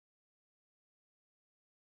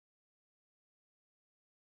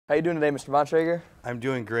How you doing today, Mr. Bontrager? I'm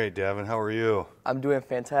doing great, Devin. How are you? I'm doing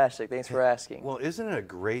fantastic. Thanks for asking. Well, isn't it a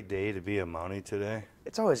great day to be a Mountie today?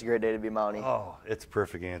 It's always a great day to be a Mountie. Oh, it's a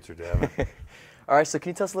perfect answer, Devin. All right, so can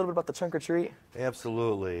you tell us a little bit about the trunk or treat?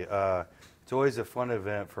 Absolutely. It's always a fun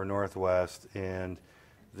event for Northwest, and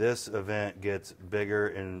this event gets bigger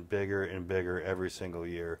and bigger and bigger every single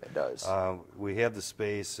year. It does. We have the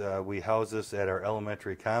space. We house this at our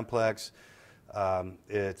elementary complex.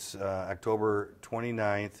 It's October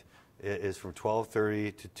 29th. It is from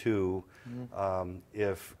 12:30 to 2.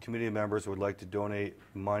 If community members would like to donate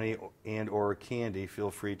money and or candy, feel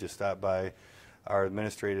free to stop by our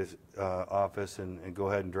administrative office and go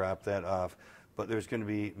ahead and drop that off. But there's going to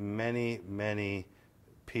be many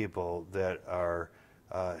people that are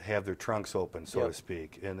have their trunks open, so to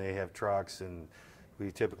speak, and they have trucks, and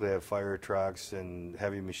we typically have fire trucks and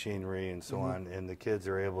heavy machinery and so on, and the kids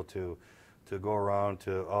are able to go around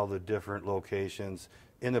to all the different locations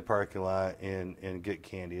in the parking lot and get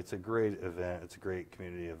candy. It's a great event. It's a great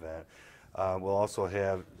community event. We'll also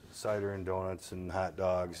have cider and donuts and hot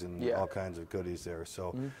dogs and all kinds of goodies there.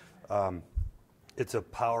 So it's a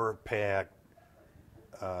power-packed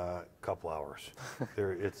couple hours.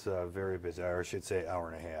 It's very busy, or I should say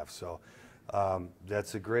hour and a half. So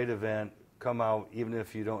that's a great event. Come out, even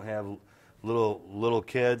if you don't have little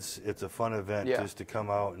kids. It's a fun event just to come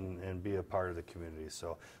out and be a part of the community.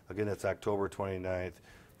 So again, it's October 29th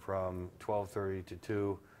from 12:30 to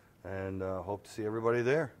 2, and hope to see everybody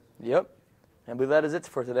there. Yep. I believe that is it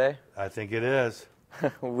for today. I think it is.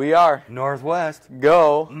 We are Northwest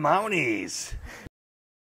Go Mounties.